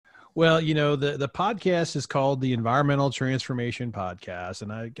Well, the podcast is called the Environmental Transformation Podcast.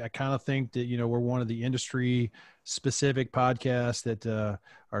 And I kind of think that, we're one of the industry specific podcasts that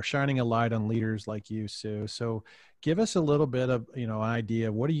are shining a light on leaders like you, Sue. So give us a little bit of, an idea.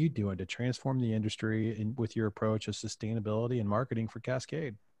 Of what are you doing to transform the industry with your approach of sustainability and marketing for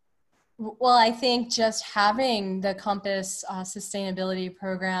Cascade? Well, I think just having the Compass sustainability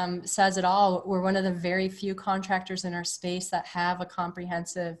program says it all. We're one of the very few contractors in our space that have a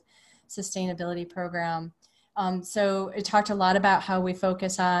comprehensive sustainability program. So it talked a lot about how we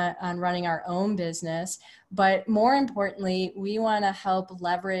focus on running our own business, but more importantly, we want to help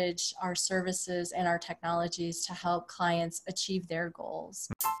leverage our services and our technologies to help clients achieve their goals.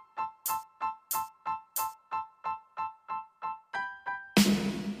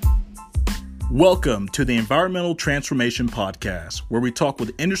 Welcome to the Environmental Transformation Podcast, where we talk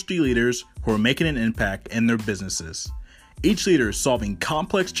with industry leaders who are making an impact in their businesses. Each leader is solving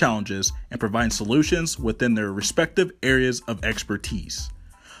complex challenges and providing solutions within their respective areas of expertise.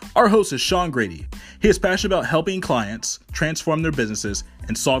 Our host is Sean Grady. He is passionate about helping clients transform their businesses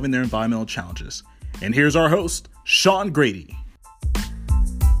and solving their environmental challenges. And here's our host, Sean Grady.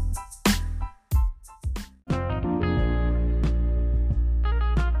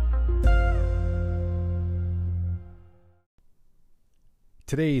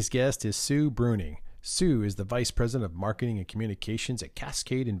 Today's guest is Sue Bruning. Sue is the Vice President of Marketing and Communications at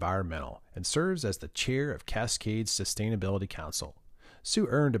Cascade Environmental and serves as the Chair of Cascade's Sustainability Council. Sue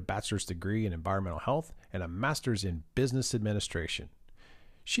earned a bachelor's degree in environmental health and a master's in business administration.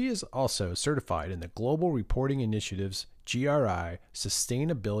 She is also certified in the Global Reporting Initiative's GRI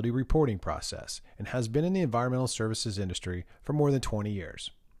sustainability reporting process and has been in the environmental services industry for more than 20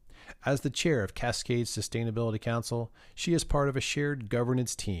 years. As the chair of Cascade's Sustainability Council, she is part of a shared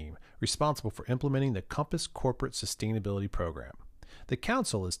governance team responsible for implementing the Compass Corporate Sustainability Program. The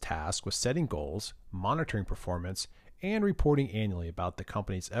council is tasked with setting goals, monitoring performance, and reporting annually about the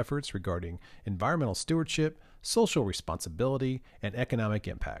company's efforts regarding environmental stewardship, social responsibility, and economic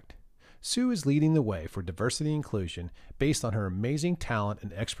impact. Sue is leading the way for diversity and inclusion based on her amazing talent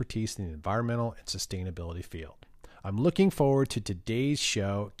and expertise in the environmental and sustainability field. I'm looking forward to today's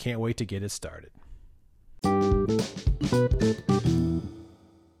show. Can't wait to get it started.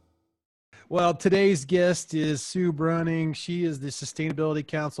 Well, today's guest is Sue Bruning. She is the Sustainability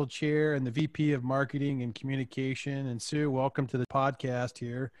Council Chair and the VP of Marketing and Communication. And Sue, welcome to the podcast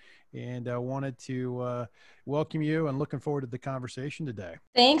here. And I wanted to welcome you and looking forward to the conversation today.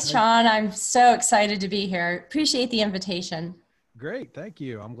 Thanks, Sean. I'm so excited to be here. Appreciate the invitation. Great. Thank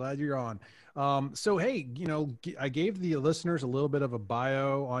you. I'm glad you're on. So, hey, I gave the listeners a little bit of a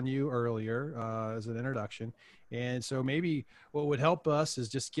bio on you earlier as an introduction. And so maybe what would help us is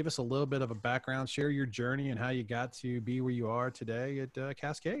just give us a little bit of a background, share your journey and how you got to be where you are today at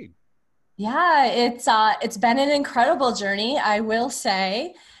Cascade. Yeah, it's been an incredible journey, I will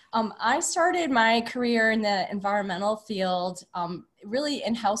say. I started my career in the environmental field, really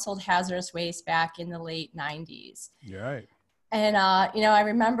in household hazardous waste back in the late 90s. You're right. And, I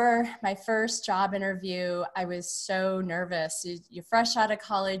remember my first job interview, I was so nervous. You're fresh out of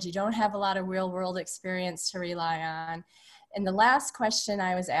college, you don't have a lot of real world experience to rely on. And the last question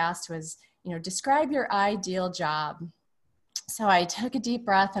I was asked was, describe your ideal job. So I took a deep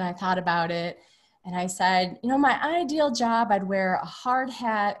breath and I thought about it. And I said, my ideal job, I'd wear a hard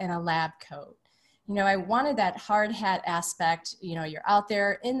hat and a lab coat. I wanted that hard hat aspect. You're out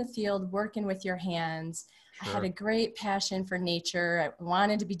there in the field working with your hands. Sure. I had a great passion for nature. I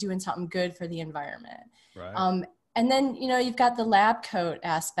wanted to be doing something good for the environment. Right. And then, you've got the lab coat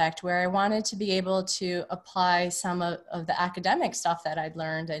aspect where I wanted to be able to apply some of the academic stuff that I'd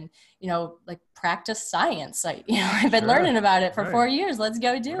learned and, like practice science. I've been learning about it for 4 years. Let's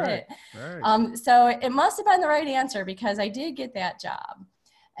go do it. Right. So it must have been the right answer because I did get that job.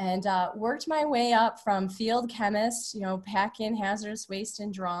 And worked my way up from field chemist, packing hazardous waste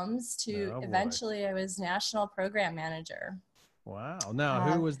in drums to eventually I was national program manager. Wow. Now,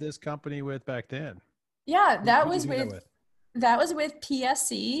 who was this company with back then? Yeah, that was with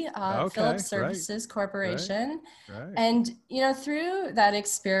PSC, Phillips Services Corporation. Right. And, through that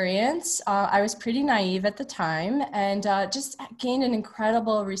experience, I was pretty naive at the time and just gained an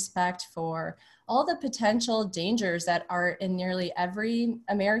incredible respect for all the potential dangers that are in nearly every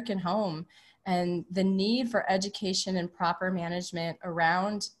American home and the need for education and proper management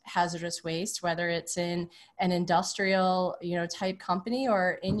around hazardous waste, whether it's in an industrial, type company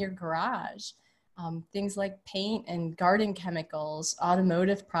or in your garage. Things like paint and garden chemicals,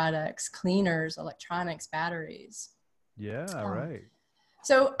 automotive products, cleaners, electronics, batteries. Yeah, right.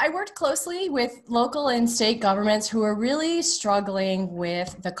 So I worked closely with local and state governments who are really struggling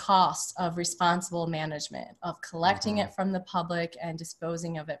with the cost of responsible management, of collecting Mm-hmm. it from the public and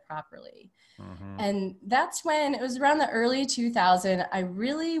disposing of it properly. Mm-hmm. And that's when it was around the early 2000s, I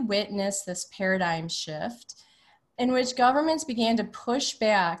really witnessed this paradigm shift in which governments began to push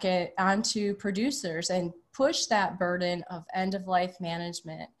back onto producers and push that burden of end-of-life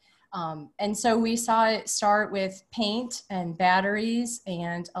management. And so we saw it start with paint and batteries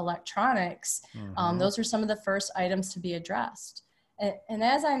and electronics. Mm-hmm. Those were some of the first items to be addressed. And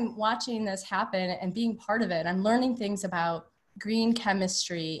as I'm watching this happen and being part of it, I'm learning things about green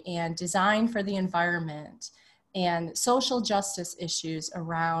chemistry and design for the environment and social justice issues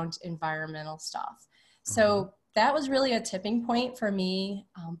around environmental stuff. Mm-hmm. So that was really a tipping point for me,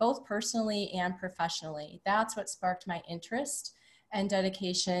 both personally and professionally. That's what sparked my interest and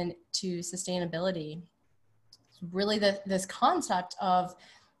dedication to sustainability. Really, this concept of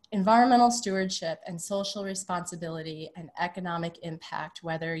environmental stewardship and social responsibility and economic impact,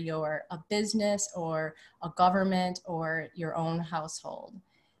 whether you're a business or a government or your own household.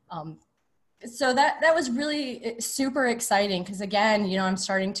 Um, so that was really super exciting because, again, I'm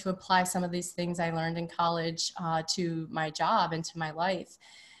starting to apply some of these things I learned in college to my job and to my life.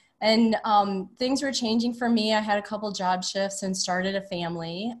 And things were changing for me. I had a couple job shifts and started a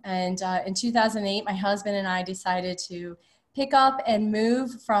family. And in 2008, my husband and I decided to pick up and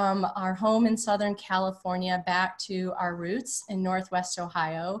move from our home in Southern California back to our roots in Northwest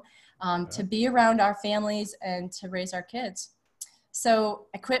Ohio, to be around our families and to raise our kids. So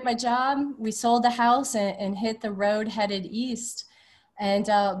I quit my job. We sold the house and hit the road headed east. And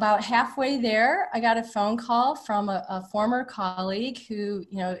about halfway there, I got a phone call from a former colleague who,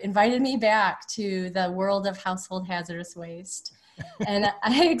 invited me back to the world of household hazardous waste. And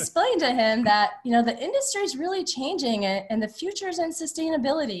I explained to him that, the industry is really changing and the future is in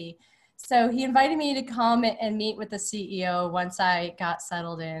sustainability. So he invited me to come and meet with the CEO once I got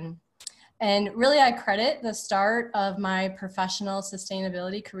settled in. And really, I credit the start of my professional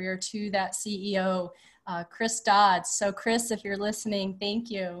sustainability career to that CEO, Chris Dodds. So Chris, if you're listening, thank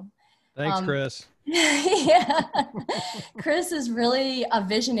you. Thanks, Chris. Yeah, Chris is really a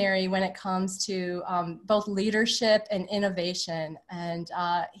visionary when it comes to both leadership and innovation. And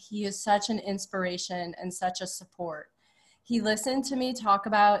he is such an inspiration and such a support. He listened to me talk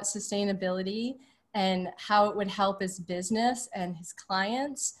about sustainability and how it would help his business and his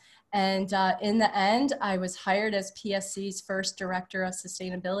clients. And in the end, I was hired as PSC's first director of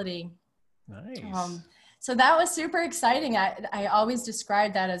sustainability. Nice. So that was super exciting. I always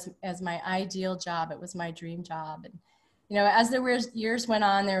described that as my ideal job. It was my dream job. And, as the years went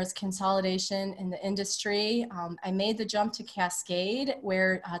on, there was consolidation in the industry. I made the jump to Cascade,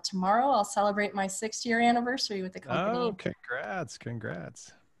 where tomorrow I'll celebrate my 6th-year anniversary with the company. Oh, congrats.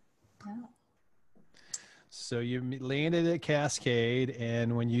 Yeah. So you landed at Cascade,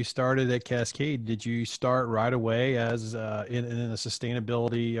 and when you started at Cascade, did you start right away as in a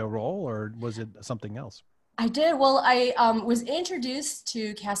sustainability role, or was it something else? I did. Well, I was introduced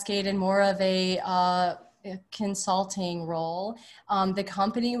to Cascade in more of a consulting role. The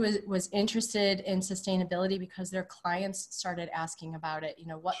company was interested in sustainability because their clients started asking about it.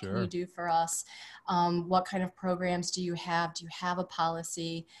 What can you Sure. do for us? What kind of programs do you have? Do you have a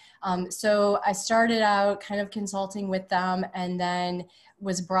policy? So I started out kind of consulting with them and then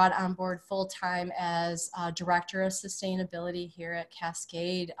was brought on board full-time as Director of Sustainability here at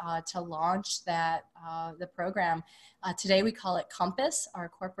Cascade to launch the program. Today we call it Compass, our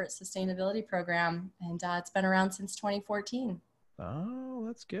corporate sustainability program, and it's been around since 2014. Oh,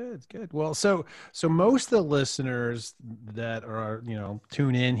 that's good. Good. Well, so most of the listeners that are,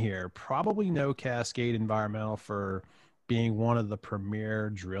 tune in here probably know Cascade Environmental for being one of the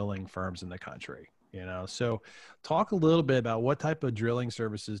premier drilling firms in the country. So talk a little bit about what type of drilling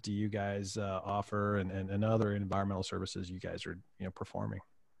services do you guys offer, and other environmental services you guys are, performing.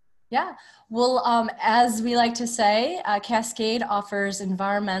 Yeah, well, as we like to say, Cascade offers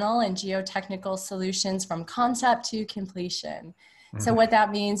environmental and geotechnical solutions from concept to completion. So what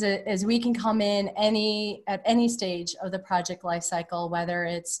that means is we can come in at any stage of the project lifecycle, whether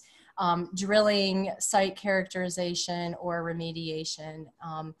it's drilling, site characterization, or remediation.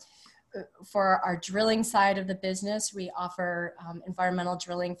 For our drilling side of the business, we offer environmental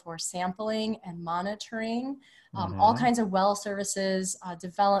drilling for sampling and monitoring, all kinds of well services,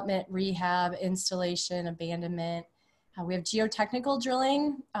 development, rehab, installation, abandonment. We have geotechnical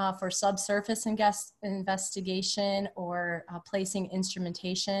drilling for subsurface investigation or placing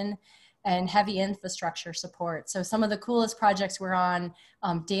instrumentation, and heavy infrastructure support. So some of the coolest projects we're on,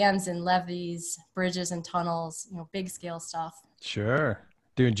 dams and levees, bridges and tunnels, big scale stuff. Sure.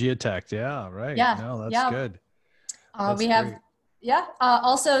 Doing geotech. Yeah, right. Yeah, No, that's yeah. good. That's We have, great. yeah.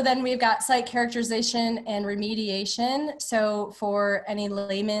 Also, then we've got site characterization and remediation. So for any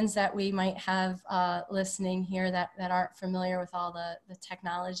layman's that we might have listening here that aren't familiar with all the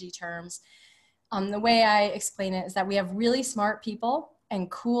technology terms, the way I explain it is that we have really smart people and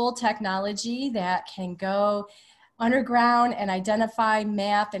cool technology that can go underground and identify,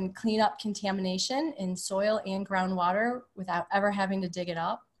 map, and clean up contamination in soil and groundwater without ever having to dig it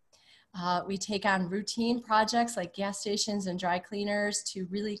up. We take on routine projects like gas stations and dry cleaners to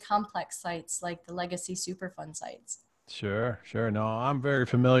really complex sites like the legacy Superfund sites. Sure, sure. No, I'm very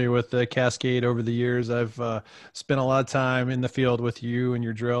familiar with the Cascade over the years. I've spent a lot of time in the field with you and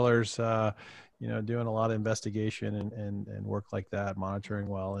your drillers, doing a lot of investigation and work like that, monitoring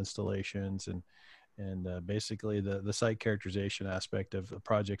well installations and basically the site characterization aspect of the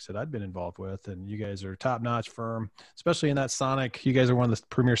projects that I've been involved with. And you guys are a top-notch firm, especially in that sonic. You guys are one of the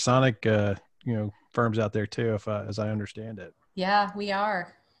premier sonic, firms out there too, if as I understand it. Yeah, we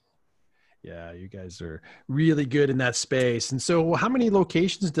are. Yeah, you guys are really good in that space. And so, how many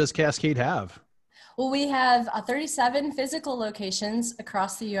locations does Cascade have? Well, we have 37 physical locations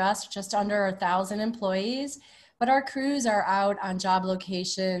across the US, just under 1,000 employees, but our crews are out on job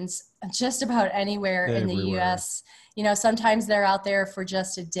locations just about anywhere in the Everywhere. US. Sometimes they're out there for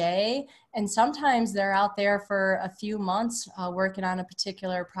just a day, and sometimes they're out there for a few months working on a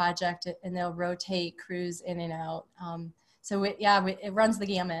particular project, and they'll rotate crews in and out. It runs the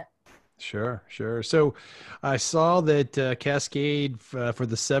gamut. Sure, sure. So I saw that Cascade for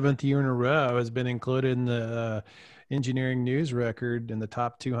the seventh year in a row has been included in the engineering news record in the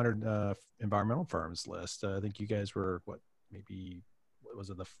top 200 environmental firms list. I think you guys were what was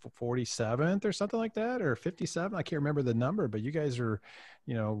it, the 47th or something like that, or 57? I can't remember the number, but you guys are,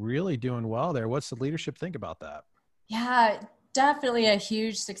 really doing well there. What's the leadership think about that? Yeah, definitely a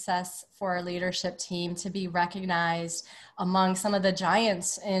huge success for our leadership team to be recognized among some of the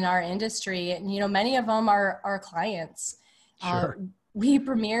giants in our industry. And, many of them are our clients. Uh, Sure. we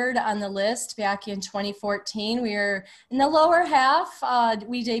premiered on the list back in 2014. We were in the lower half.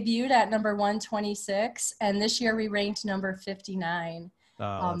 We debuted at number 126, and this year we ranked number 59.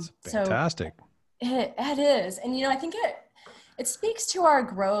 Oh, that's So fantastic. it is. And, I think it speaks to our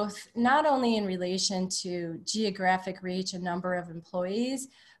growth, not only in relation to geographic reach and number of employees,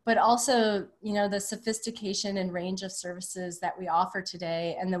 but also, the sophistication and range of services that we offer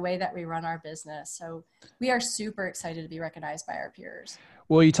today and the way that we run our business. So we are super excited to be recognized by our peers.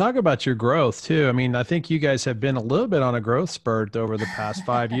 Well, you talk about your growth too. I mean, I think you guys have been a little bit on a growth spurt over the past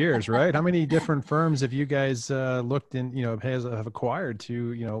 5 years, right? How many different firms have you guys looked in, have acquired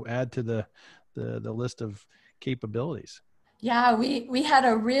to, add to the list of capabilities? Yeah, we had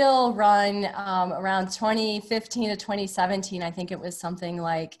a real run around 2015 to 2017. I think it was something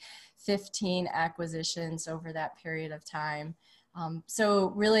like 15 acquisitions over that period of time.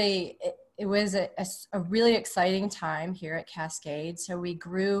 So really, it was a really exciting time here at Cascade. So we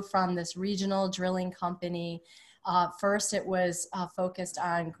grew from this regional drilling company. First, it was focused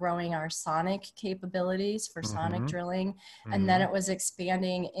on growing our sonic capabilities for sonic Mm-hmm. drilling. And then Mm-hmm. it was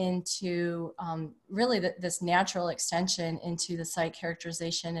expanding into really this natural extension into the site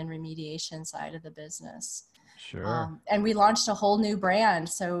characterization and remediation side of the business. Sure. And we launched a whole new brand.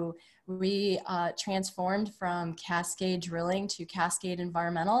 So we transformed from Cascade Drilling to Cascade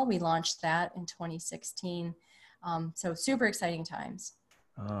Environmental. We launched that in 2016. So super exciting times.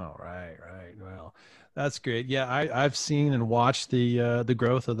 Oh, right, right. Well, that's great. Yeah, I've seen and watched the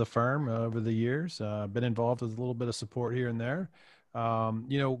growth of the firm over the years. Been involved with a little bit of support here and there.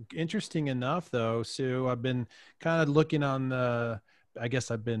 Interesting enough though, Sue, I've been kind of looking on the. I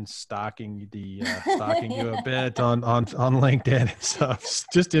guess I've been stalking you a bit on LinkedIn and stuff,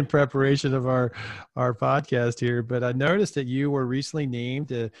 just in preparation of our podcast here. But I noticed that you were recently named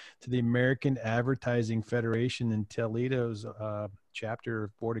to the American Advertising Federation in Toledo's chapter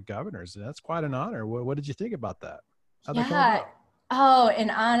of Board of Governors. That's quite an honor. What did you think about that? How'd that come Yeah. about? Oh, an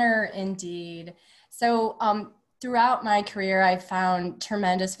honor indeed. So, throughout my career, I found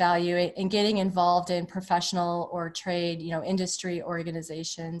tremendous value in getting involved in professional or trade, industry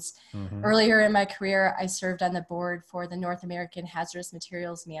organizations. Mm-hmm. Earlier in my career, I served on the board for the North American Hazardous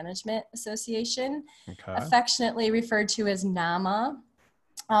Materials Management Association, Okay. affectionately referred to as NAMA.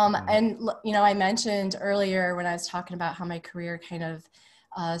 Mm-hmm. I mentioned earlier when I was talking about how my career kind of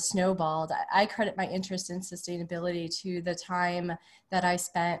snowballed. I credit my interest in sustainability to the time that I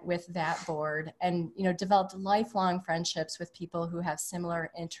spent with that board and, developed lifelong friendships with people who have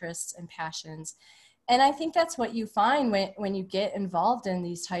similar interests and passions. And I think that's what you find when you get involved in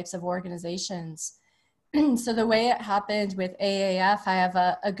these types of organizations. So the way it happened with AAF, I have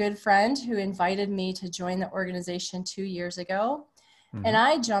a good friend who invited me to join the organization 2 years ago. And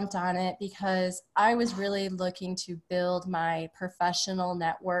I jumped on it because I was really looking to build my professional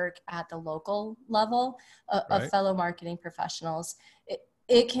network at the local level of fellow marketing professionals.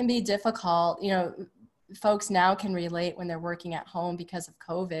 It can be difficult, folks now can relate when they're working at home because of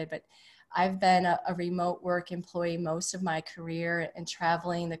COVID, but I've been a remote work employee most of my career and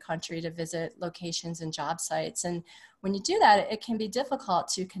traveling the country to visit locations and job sites. And when you do that, it can be difficult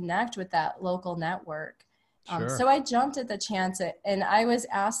to connect with that local network. So I jumped at the chance and I was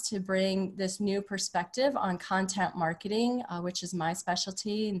asked to bring this new perspective on content marketing, which is my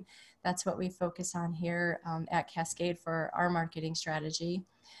specialty. And that's what we focus on here at Cascade for our marketing strategy.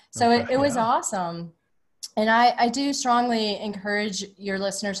 So it was awesome. And I do strongly encourage your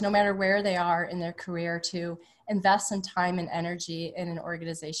listeners, no matter where they are in their career, to invest some time and energy in an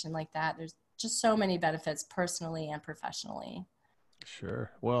organization like that. There's just so many benefits personally and professionally. Sure.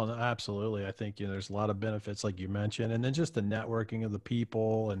 Well, absolutely. I think, there's a lot of benefits like you mentioned, and then just the networking of the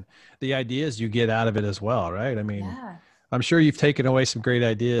people and the ideas you get out of it as well. Right. I mean, I'm sure you've taken away some great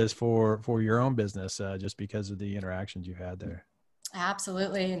ideas for your own business just because of the interactions you had there.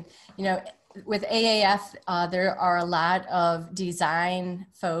 Absolutely. And, with AAF, there are a lot of design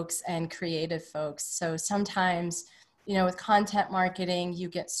folks and creative folks. So sometimes, with content marketing, you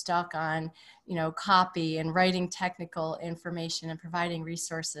get stuck on, copy and writing technical information and providing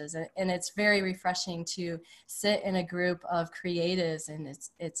resources. And it's very refreshing to sit in a group of creatives, and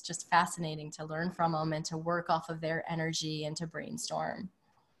it's just fascinating to learn from them and to work off of their energy and to brainstorm.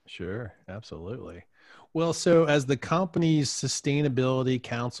 Sure. Absolutely. Well, so as the company's Sustainability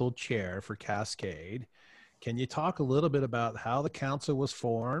Council chair for Cascade, can you talk a little bit about how the council was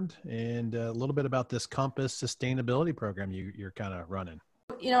formed and a little bit about this Compass sustainability program you're kind of running?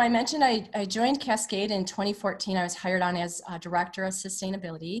 I mentioned I joined Cascade in 2014. I was hired on as director of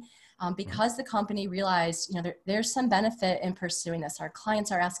sustainability because the company realized, there's some benefit in pursuing this. Our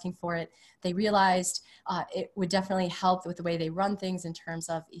clients are asking for it. They realized it would definitely help with the way they run things in terms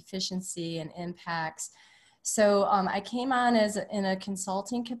of efficiency and impacts. So I came on in a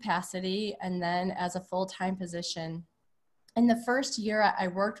consulting capacity and then as a full-time position. In the first year, I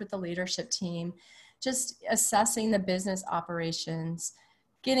worked with the leadership team, just assessing the business operations,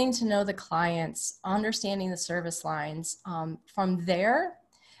 getting to know the clients, understanding the service lines. From there,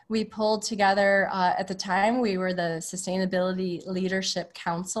 we pulled together, at the time, we were the Sustainability Leadership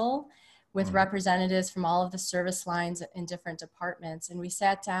Council with representatives from all of the service lines in different departments. And we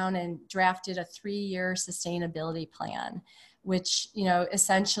sat down and drafted a 3-year sustainability plan, which,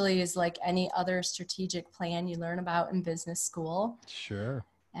 essentially is like any other strategic plan you learn about in business school. Sure.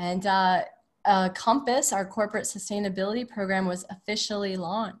 And Compass, our corporate sustainability program, was officially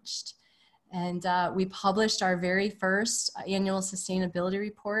launched. And we published our very first annual sustainability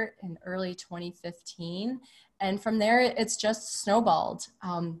report in early 2015. And from there, it's just snowballed.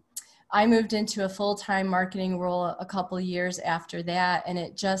 I moved into a full-time marketing role a couple of years after that, and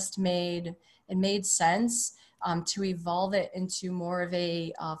it just made sense to evolve it into more of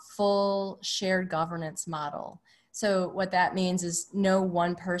a full shared governance model. So what that means is no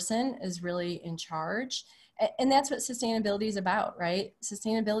one person is really in charge. And that's what sustainability is about, right?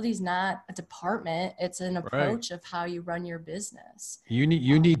 Sustainability is not a department. It's an approach of how you run your business. You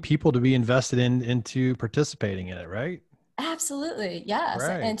need people to be invested into participating in it, right? Absolutely. Yes.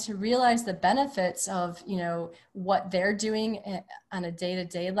 Right. And to realize the benefits of, what they're doing on a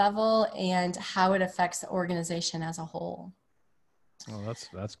day-to-day level and how it affects the organization as a whole. Oh,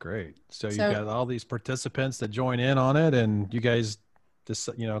 that's great. So you've got all these participants that join in on it, and you guys just,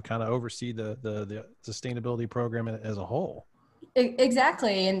 kind of oversee the sustainability program as a whole.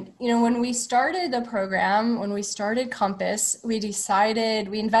 Exactly. And, when we started the program, when we started Compass, we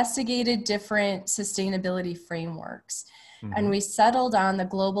investigated different sustainability frameworks. And we settled on the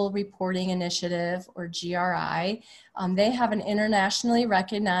Global Reporting Initiative, or GRI. They have an internationally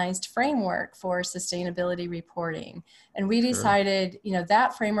recognized framework for sustainability reporting. And we decided,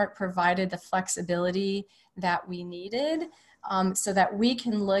 that framework provided the flexibility that we needed so that we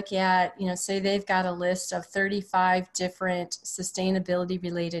can look at, say they've got a list of 35 different sustainability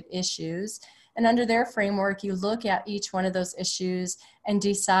related issues. And under their framework, you look at each one of those issues and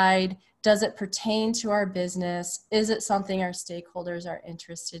decide, does it pertain to our business? Is it something our stakeholders are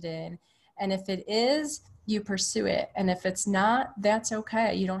interested in? And if it is, you pursue it. And if it's not, that's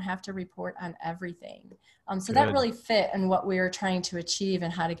okay. You don't have to report on everything. So that really fit in what we were trying to achieve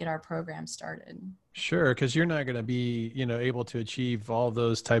and how to get our program started. Sure, because you're not going to be, able to achieve all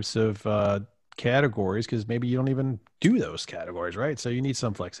those types of categories because maybe you don't even do those categories, right? So you need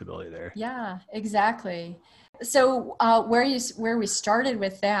some flexibility there. Yeah, exactly. So where we started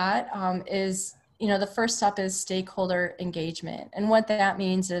with that is, the first step is stakeholder engagement. And what that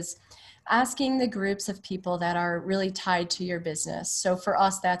means is asking the groups of people that are really tied to your business. So for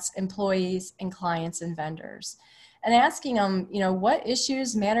us, that's employees and clients and vendors. And asking them, what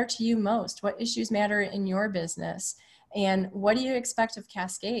issues matter to you most? What issues matter in your business? And what do you expect of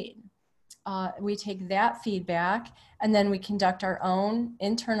Cascade? We take that feedback and then we conduct our own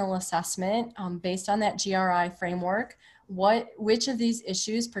internal assessment based on that GRI framework. Which of these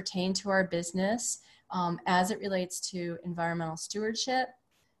issues pertain to our business as it relates to environmental stewardship,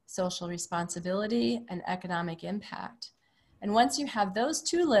 social responsibility, and economic impact. And once you have those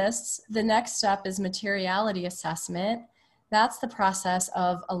two lists, the next step is materiality assessment. That's the process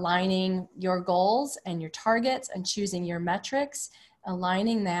of aligning your goals and your targets and choosing your metrics,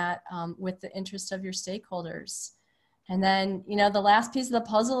 aligning that with the interest of your stakeholders. And then, the last piece of the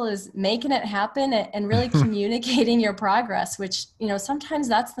puzzle is making it happen and really communicating your progress, which, sometimes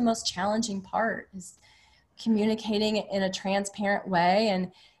that's the most challenging part, is communicating in a transparent way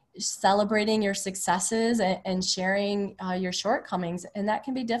and celebrating your successes and sharing your shortcomings. And that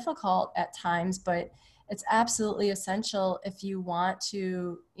can be difficult at times, but it's absolutely essential if you want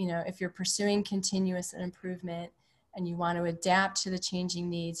to, if you're pursuing continuous improvement and you want to adapt to the changing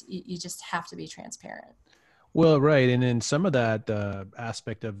needs, you just have to be transparent. Well, right. And then some of that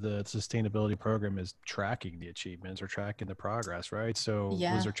aspect of the sustainability program is tracking the achievements or tracking the progress, right? So was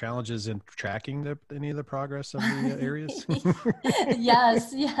Yeah. there challenges in tracking any of the progress of the areas?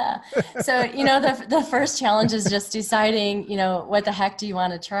 Yes. Yeah. So, the first challenge is just deciding, what the heck do you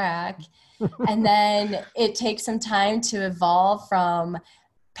want to track? And then it takes some time to evolve from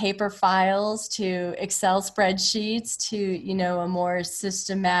paper files to Excel spreadsheets to, a more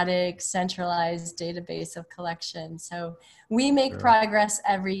systematic, centralized database of collection. So we make progress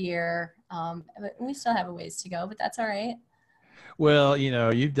every year. But we still have a ways to go, but that's all right. Well,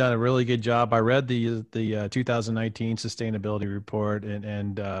 you've done a really good job. I read the 2019 sustainability report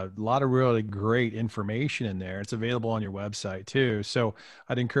and a lot of really great information in there. It's available on your website too. So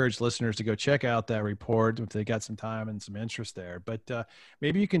I'd encourage listeners to go check out that report if they got some time and some interest there. But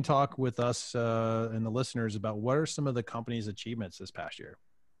maybe you can talk with us and the listeners about what are some of the company's achievements this past year.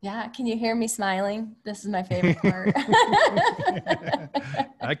 Yeah. Can you hear me smiling? This is my favorite part.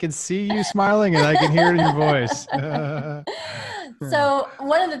 I can see you smiling and I can hear it in your voice. So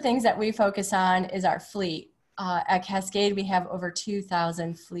one of the things that we focus on is our fleet. At Cascade, we have over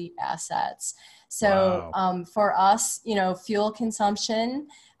 2,000 fleet assets. So Wow. For us, fuel consumption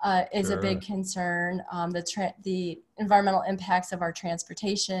is a big concern. The environmental impacts of our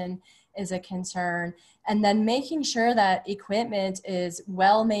transportation is a concern. And then making sure that equipment is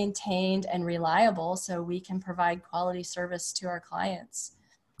well maintained and reliable so we can provide quality service to our clients.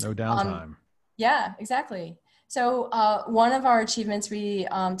 No downtime. Yeah, exactly. So one of our achievements we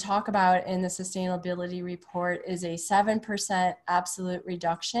talk about in the sustainability report is a 7% absolute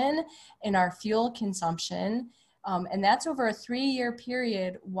reduction in our fuel consumption. And that's over a 3-year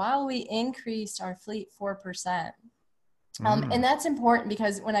period while we increased our fleet 4%. And that's important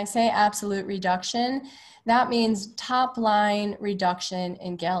because when I say absolute reduction, that means top line reduction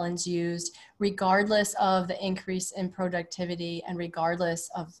in gallons used, regardless of the increase in productivity and regardless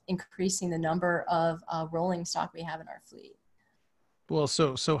of increasing the number of rolling stock we have in our fleet. Well,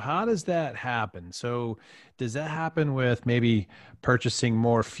 so how does that happen? So does that happen with maybe purchasing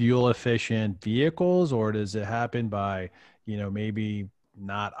more fuel efficient vehicles, or does it happen by, maybe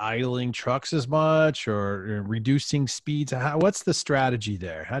not idling trucks as much or reducing speeds? What's the strategy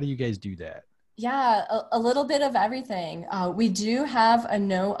there? How do you guys do that? Yeah, a little bit of everything. We do have a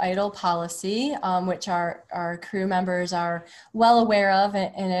no idle policy, which our crew members are well aware of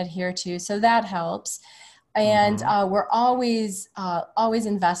and adhere to. So that helps. And we're always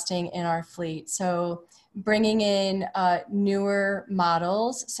investing in our fleet. So bringing in newer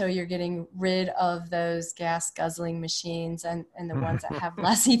models. So you're getting rid of those gas guzzling machines and the ones that have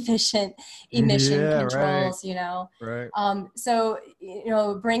less efficient emission controls, Right. So,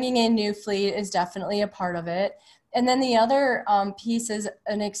 bringing in new fleet is definitely a part of it. And then the other piece is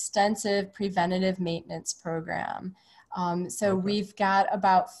an extensive preventative maintenance program. We've got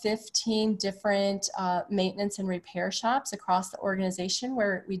about 15 different maintenance and repair shops across the organization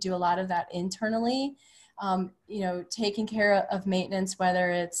where we do a lot of that internally. Taking care of maintenance,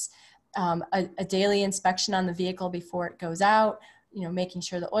 whether it's a daily inspection on the vehicle before it goes out, making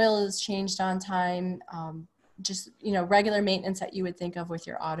sure the oil is changed on time, just regular maintenance that you would think of with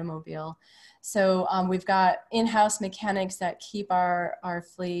your automobile. So we've got in-house mechanics that keep our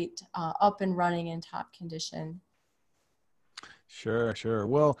fleet up and running in top condition. Sure, sure.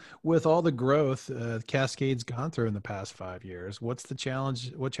 Well, with all the growth Cascade's gone through in the past 5 years, what's the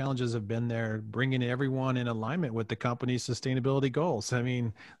challenge? What challenges have been there bringing everyone in alignment with the company's sustainability goals? I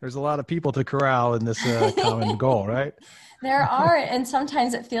mean, there's a lot of people to corral in this common goal, right? There are, and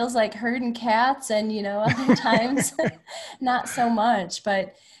sometimes it feels like herding cats, and other times not so much.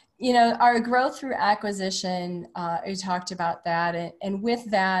 But our growth through acquisition, we talked about that, and with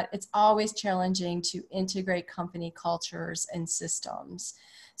that, it's always challenging to integrate company cultures and systems.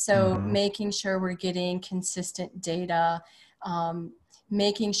 So making sure we're getting consistent data,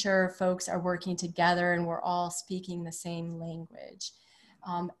 making sure folks are working together and we're all speaking the same language.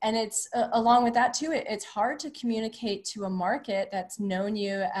 And it's along with that too, it's hard to communicate to a market that's known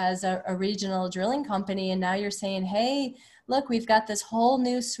you as a regional drilling company. And now you're saying, hey, look, we've got this whole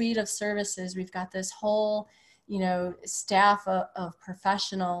new suite of services. We've got this whole, staff of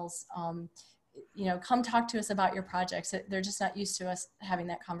professionals. Come talk to us about your projects. They're just not used to us having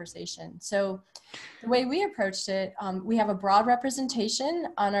that conversation. So the way we approached it, we have a broad representation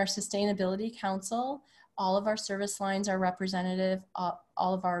on our Sustainability Council. All of our service lines are representative. All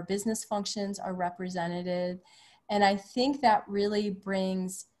of our business functions are represented. And I think that really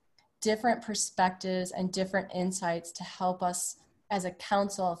brings different perspectives and different insights to help us as a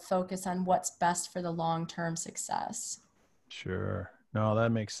council focus on what's best for the long-term success. Sure. No,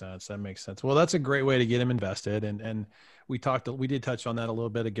 that makes sense. That makes sense. Well, that's a great way to get them invested. And we did touch on that a little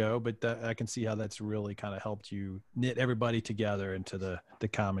bit ago, but I can see how that's really kind of helped you knit everybody together into the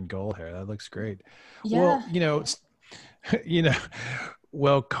common goal here. That looks great. Yeah. Well,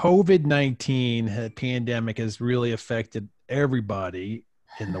 well, COVID-19 pandemic has really affected everybody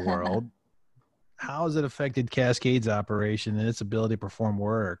in the world. How has it affected Cascade's operation and its ability to perform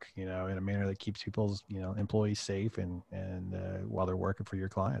work, in a manner that keeps people's, employees safe and while they're working for your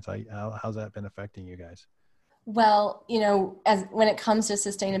clients? How's that been affecting you guys? Well, as when it comes to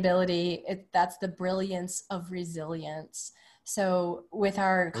sustainability, that's the brilliance of resilience. So with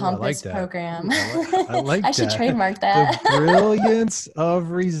our Compass program, I like I should that. trademark that. The brilliance of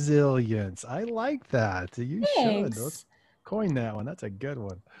resilience. I like that. You Thanks. should. Let's coin that one. That's a good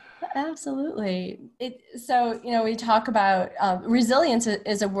one. Absolutely. So, we talk about resilience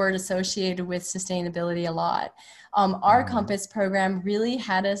is a word associated with sustainability a lot. Our Compass program really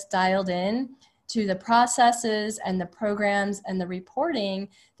had us dialed in to the processes and the programs and the reporting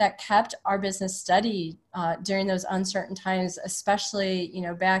that kept our business steady during those uncertain times, especially,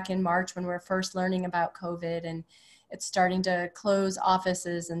 back in March when we were first learning about COVID and it's starting to close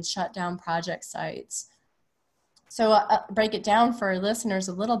offices and shut down project sites. So break it down for our listeners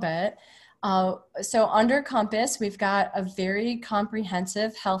a little bit. So under Compass, we've got a very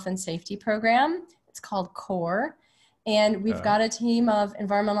comprehensive health and safety program. It's called CORE. And we've got a team of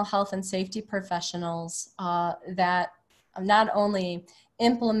environmental health and safety professionals that not only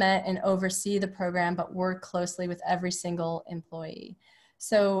implement and oversee the program, but work closely with every single employee.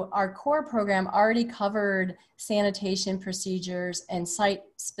 So our CORE program already covered sanitation procedures and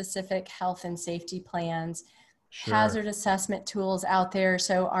site-specific health and safety plans. Sure. Hazard assessment tools out there,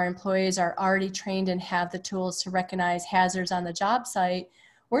 so our employees are already trained and have the tools to recognize hazards on the job site.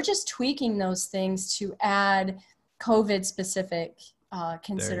 We're just tweaking those things to add COVID specific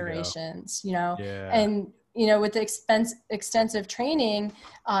considerations, Yeah. And with the extensive training,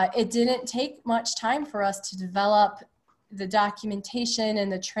 it didn't take much time for us to develop the documentation and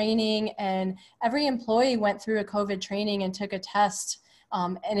the training, and every employee went through a COVID training and took a test,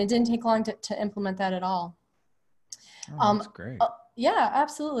 and it didn't take long to implement that at all. Oh, that's great. Yeah,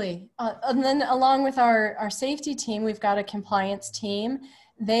 absolutely. And then along with our safety team, we've got a compliance team.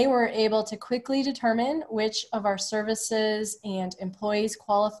 They were able to quickly determine which of our services and employees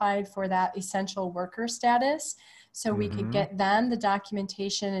qualified for that essential worker status, so we could get them the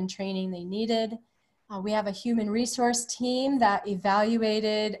documentation and training they needed. We have a human resource team that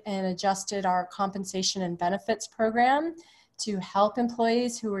evaluated and adjusted our compensation and benefits program to help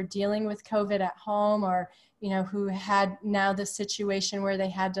employees who were dealing with COVID at home, or who had now the situation where they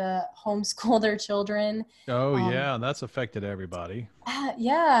had to homeschool their children. Oh, yeah, that's affected everybody.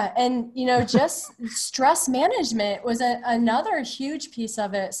 Yeah, and just stress management was another huge piece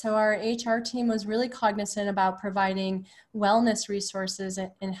of it. So our HR team was really cognizant about providing wellness resources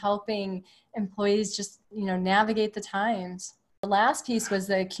and helping employees just navigate the times. The last piece was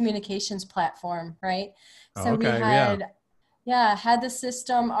the communications platform, right? So we had the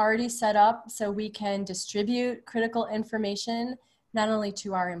system already set up so we can distribute critical information not only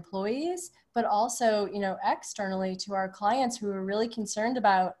to our employees, but also, externally to our clients who are really concerned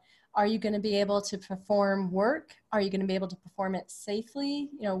about Are you going to be able to perform work? Are you going to be able to perform it safely?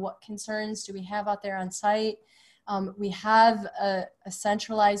 You know, what concerns do we have out there on site? We have a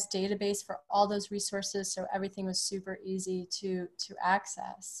centralized database for all those resources, so everything was super easy to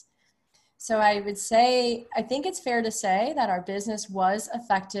access. So I would say, I think it's fair to say that our business was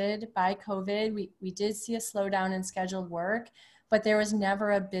affected by COVID. We did see a slowdown in scheduled work, but there was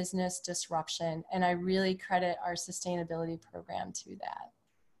never a business disruption. And I really credit our sustainability program to that.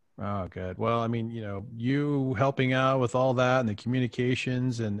 Oh, good. Well, I mean, you helping out with all that and the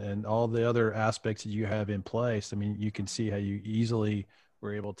communications and all the other aspects that you have in place. I mean, you can see how you easily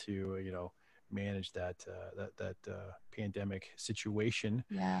were able to, manage that pandemic situation.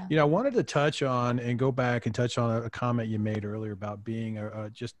 Yeah. I wanted to touch on and go back and touch on a comment you made earlier about being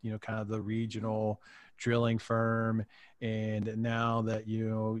just, kind of the regional drilling firm. And now that,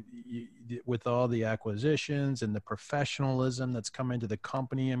 with all the acquisitions and the professionalism that's come into the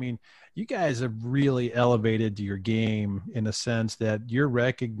company, I mean, you guys have really elevated your game in the sense that you're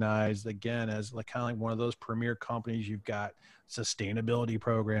recognized again as like kind of like one of those premier companies. You've got sustainability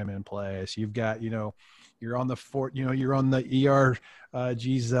program in place. You've got, you're on the you're on the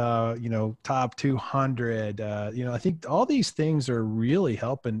ERG's, top 200. I think all these things are really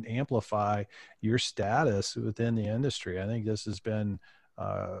helping amplify your status within the industry. I think this has been,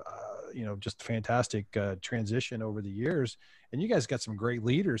 just fantastic transition over the years. And you guys got some great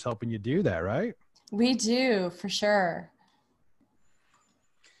leaders helping you do that, right? We do, for sure.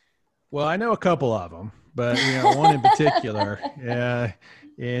 Well, I know a couple of them, but one in particular. Yeah.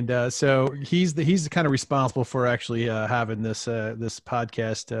 And so he's the kind of responsible for actually having this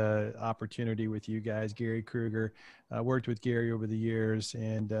podcast opportunity with you guys. Gary Kruger, worked with Gary over the years,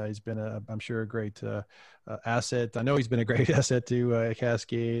 and he's been I'm sure a great asset. I know he's been a great asset to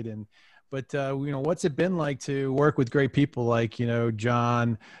Cascade. But what's it been like to work with great people like,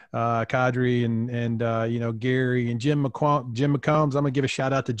 John Kadri and Gary and Jim McCombs? I'm going to give a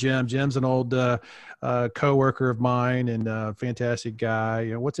shout out to Jim. Jim's an old coworker of mine and a fantastic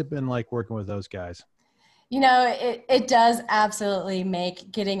guy. What's it been like working with those guys? It does absolutely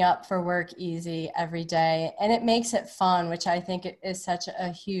make getting up for work easy every day, and it makes it fun, which I think is such a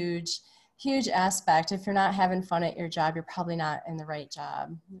huge aspect. If you're not having fun at your job, you're probably not in the right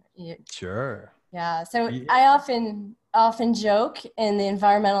job. Sure. Yeah. So I often joke in the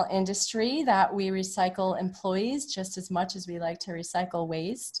environmental industry that we recycle employees just as much as we like to recycle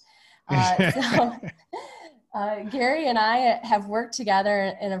waste. Gary and I have worked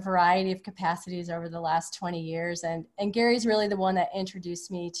together in a variety of capacities over the last 20 years. And Gary's really the one that introduced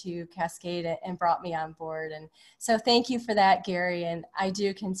me to Cascade and brought me on board. And so thank you for that, Gary. And I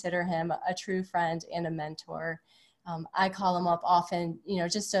do consider him a true friend and a mentor. I call him up often,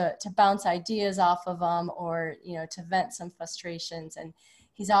 just to bounce ideas off of him or, to vent some frustrations. And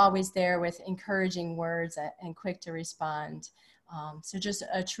he's always there with encouraging words and quick to respond. So just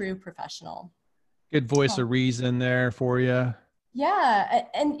a true professional. Good voice of reason there for you. Yeah.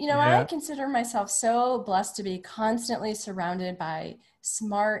 And, I consider myself so blessed to be constantly surrounded by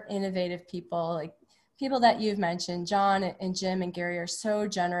smart, innovative people, like people that you've mentioned. John and Jim and Gary are so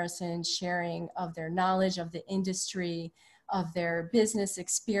generous in sharing of their knowledge of the industry, of their business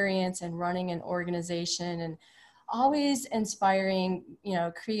experience and running an organization, and always inspiring,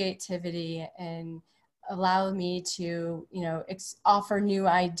 creativity and allow me to, offer new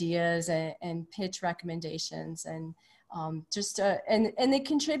ideas and pitch recommendations and and they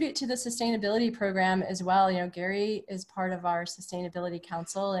contribute to the sustainability program as well. Gary is part of our sustainability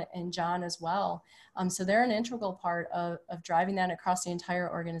council and John as well. So they're an integral part of driving that across the entire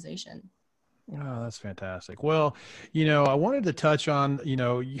organization. Oh, that's fantastic. Well, I wanted to touch on,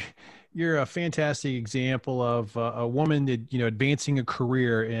 you're a fantastic example of a woman that, advancing a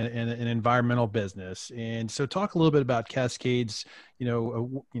career in an environmental business. And so talk a little bit about Cascade's,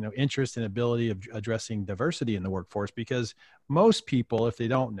 interest and ability of addressing diversity in the workforce, because most people, if they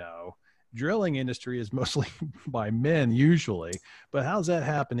don't know, drilling industry is mostly by men usually, but how's that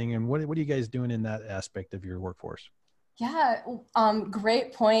happening? And what are you guys doing in that aspect of your workforce? Yeah,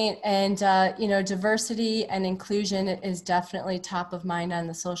 great point. And, diversity and inclusion is definitely top of mind on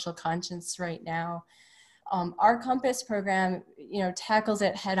the social conscience right now. Our Compass program, tackles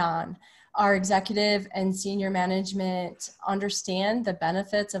it head on. Our executive and senior management understand the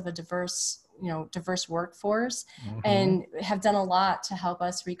benefits of a diverse workforce, mm-hmm. and have done a lot to help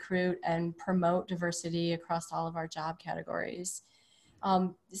us recruit and promote diversity across all of our job categories.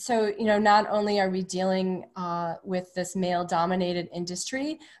 So, not only are we dealing with this male-dominated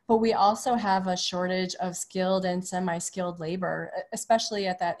industry, but we also have a shortage of skilled and semi-skilled labor, especially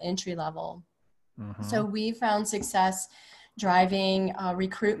at that entry level. Mm-hmm. So we found success driving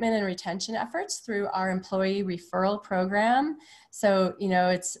recruitment and retention efforts through our employee referral program. So,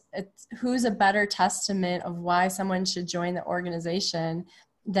 it's who's a better testament of why someone should join the organization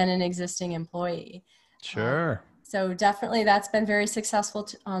than an existing employee. Sure. So definitely that's been very successful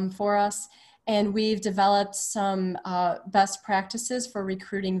for us. And we've developed some best practices for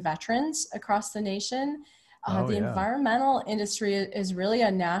recruiting veterans across the nation. The environmental industry is really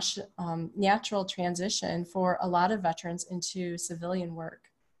a natural transition for a lot of veterans into civilian work.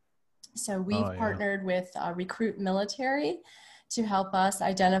 So we've partnered with Recruit Military to help us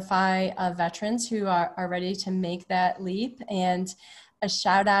identify veterans who are ready to make that leap. And a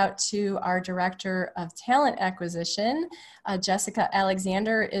shout out to our Director of Talent Acquisition. Jessica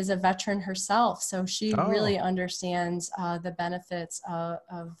Alexander is a veteran herself, so she really understands the benefits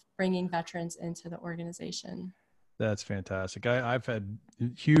of bringing veterans into the organization. That's fantastic. I've had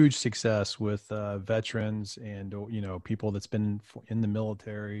huge success with veterans and, people that's been in the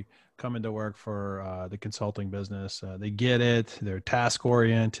military coming to work for the consulting business. They get it. They're task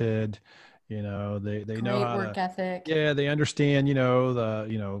oriented. They Great know how work ethic. Yeah, they understand,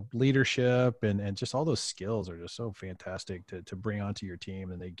 the leadership and just all those skills are just so fantastic to bring onto your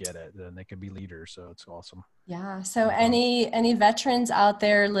team, and they get it, and they can be leaders. So it's awesome. Yeah. So any veterans out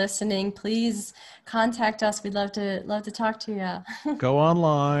there listening, please contact us. We'd love to talk to you. Go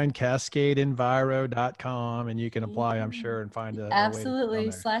online, cascadeenviro.com, and you can apply, I'm sure, and find a Absolutely. way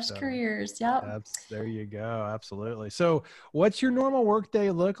to get on there. /careers. Yep. There you go. Absolutely. So what's your normal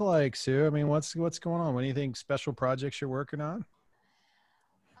workday look like, Sue? I mean, what's going on? Anything special projects you're working on?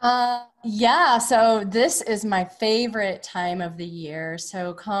 Yeah, so this is my favorite time of the year.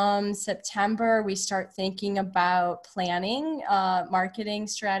 So come September, we start thinking about planning marketing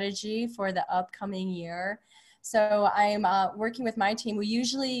strategy for the upcoming year. So I'm working with my team. We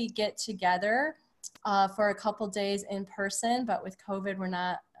usually get together for a couple days in person, but with COVID, we're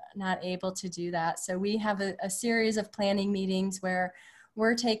not able to do that. So we have a series of planning meetings where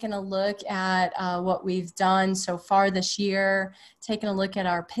we're taking a look at what we've done so far this year, taking a look at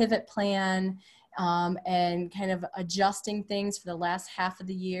our pivot plan, and kind of adjusting things for the last half of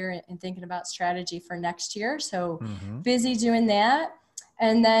the year and thinking about strategy for next year. So busy doing that.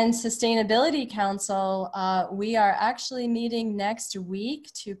 And then Sustainability Council, we are actually meeting next week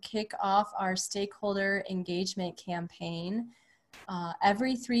to kick off our stakeholder engagement campaign.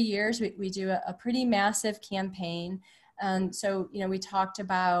 Every 3 years, we do a pretty massive campaign. And so, we talked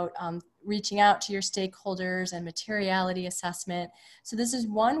about reaching out to your stakeholders and materiality assessment. So this is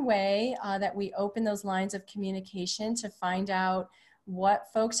one way that we open those lines of communication to find out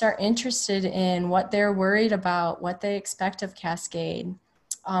what folks are interested in, what they're worried about, what they expect of Cascade.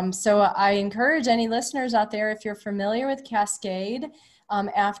 So I encourage any listeners out there, if you're familiar with Cascade,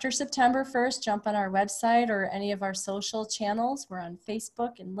 after September 1st, jump on our website or any of our social channels. We're on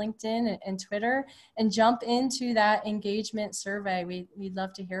Facebook and LinkedIn and Twitter, and jump into that engagement survey. We'd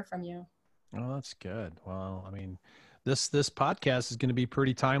love to hear from you. Oh, that's good. Well, I mean, this podcast is going to be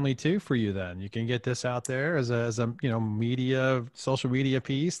pretty timely too for you. Then you can get this out there as a social media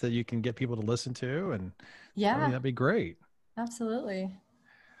piece that you can get people to listen to, and that'd be great. Absolutely.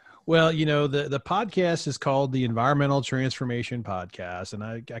 Well, the podcast is called the Environmental Transformation Podcast. And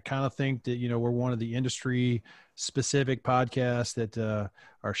I kind of think that, we're one of the industry specific podcasts that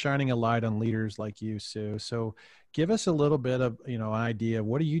are shining a light on leaders like you, Sue. So give us a little bit of, an idea of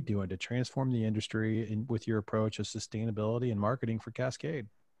what are you doing to transform the industry with your approach of sustainability and marketing for Cascade?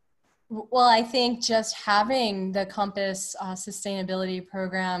 Well, I think just having the Compass sustainability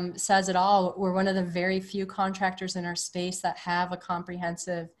program says it all. We're one of the very few contractors in our space that have a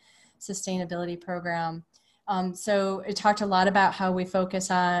comprehensive sustainability program. So it talked a lot about how we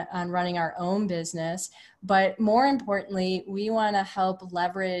focus on running our own business, but more importantly, we want to help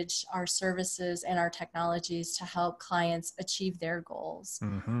leverage our services and our technologies to help clients achieve their goals.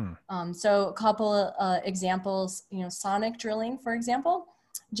 So a couple examples, sonic drilling, for example,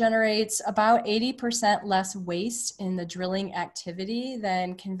 generates about 80% less waste in the drilling activity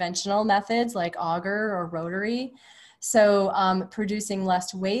than conventional methods like auger or rotary. So producing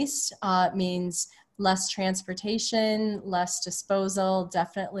less waste means less transportation, less disposal,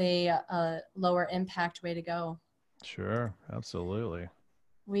 definitely a lower impact way to go. Sure, absolutely.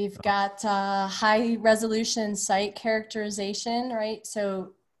 We've got high resolution site characterization, right?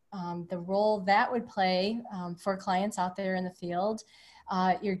 So the role that would play for clients out there in the field,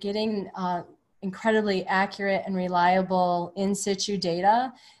 you're getting incredibly accurate and reliable in situ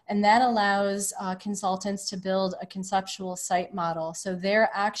data. And that allows consultants to build a conceptual site model. So they're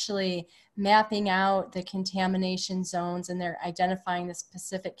actually mapping out the contamination zones and they're identifying the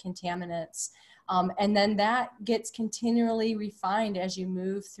specific contaminants And then that gets continually refined as you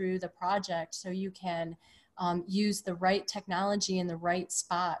move through the project, so you can use the right technology in the right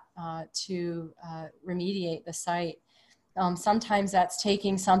spot to remediate the site. Sometimes that's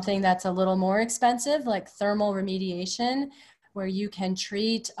taking something that's a little more expensive, like thermal remediation, where you can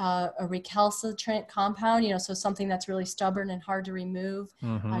treat a recalcitrant compound, so something that's really stubborn and hard to remove.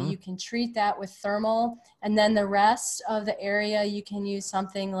 You can treat that with thermal, and then the rest of the area, you can use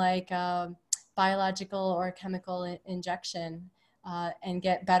something like biological or chemical injection and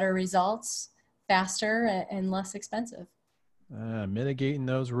get better results faster and less expensive. Mitigating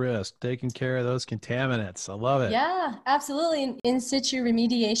those risks, taking care of those contaminants. I love it. Yeah, absolutely. And in situ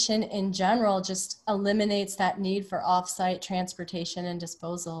remediation in general just eliminates that need for off-site transportation and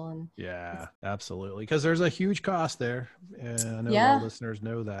disposal. And yeah, absolutely. Because there's a huge cost there. And I know our listeners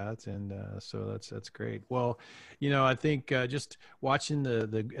know that. And so that's great. Well, I think just watching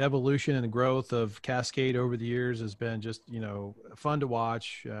the evolution and the growth of Cascade over the years has been just, fun to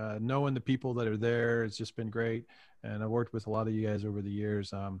watch. Knowing the people that are there, it's just been great. And I've worked with a lot of you guys over the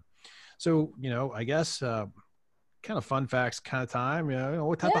years. So, I guess kind of fun facts kind of time.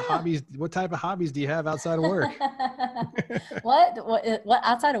 What type of hobbies do you have outside of work? What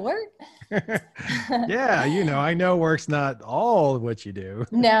outside of work? Yeah, I know work's not all what you do.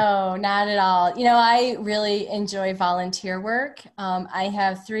 No, not at all. I really enjoy volunteer work. I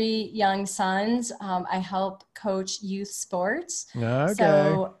have 3 young sons. I help coach youth sports. Okay.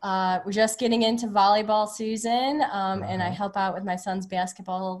 So we're just getting into volleyball season, and I help out with my son's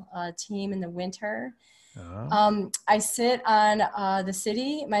basketball team in the winter. I sit on my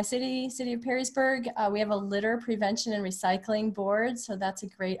city of Perrysburg. We have a litter prevention and recycling board. So that's a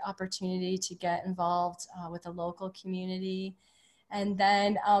great opportunity to get involved with the local community. And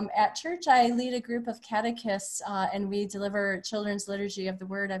then at church, I lead a group of catechists, and we deliver children's liturgy of the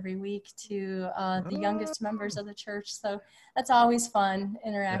word every week to the youngest members of the church. So that's always fun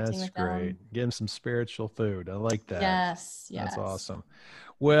interacting with them. That's great. Give them some spiritual food. I like that. Yes. That's awesome.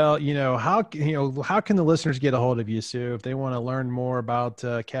 Well, how can the listeners get a hold of you, Sue, if they want to learn more about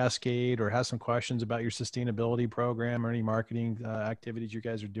Cascade or have some questions about your sustainability program or any marketing activities you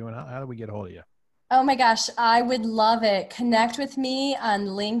guys are doing? How do we get a hold of you? Oh my gosh, I would love it. Connect with me on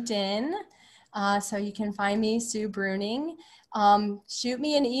LinkedIn. So you can find me, Sue Bruning. Shoot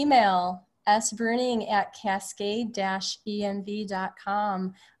me an email,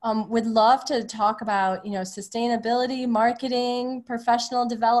 sbruning@cascade-env.com. Would love to talk about, sustainability, marketing, professional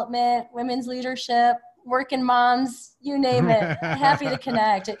development, women's leadership, working moms, you name it. Happy to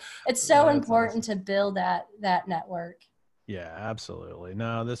connect. It's so important to build that network. Yeah, absolutely.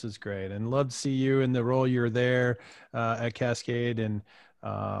 No, this is great. And love to see you in the role you're there at Cascade. And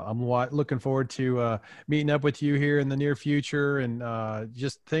I'm looking forward to meeting up with you here in the near future. And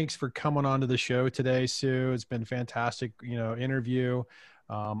just thanks for coming on to the show today, Sue. It's been a fantastic, interview.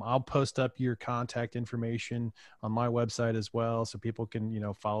 I'll post up your contact information on my website as well, so people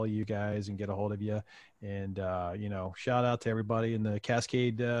can, follow you guys and get a hold of you. And, shout out to everybody in the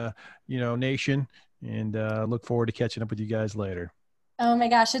Cascade, nation. And look forward to catching up with you guys later. Oh my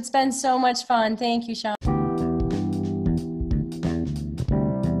gosh, it's been so much fun. Thank you, Sean.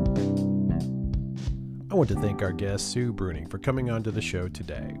 I want to thank our guest, Sue Bruning, for coming on to the show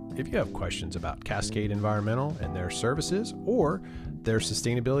today. If you have questions about Cascade Environmental and their services or their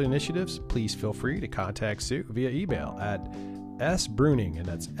sustainability initiatives, please feel free to contact Sue via email at sbruning, and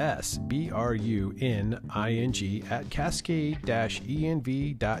that's sbruning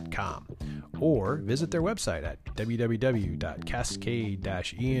 @cascade-env.com, or visit their website at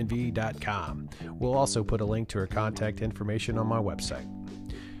www.cascade-env.com. We'll also put a link to her contact information on my website.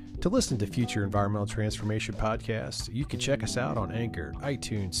 To listen to future environmental transformation podcasts, you can check us out on Anchor,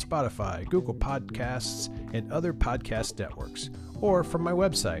 iTunes, Spotify, Google Podcasts, and other podcast networks, or from my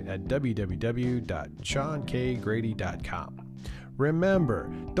website at www.seankgrady.com.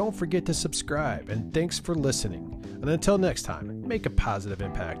 Remember, don't forget to subscribe, and thanks for listening. And until next time, make a positive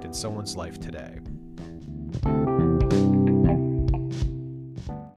impact in someone's life today.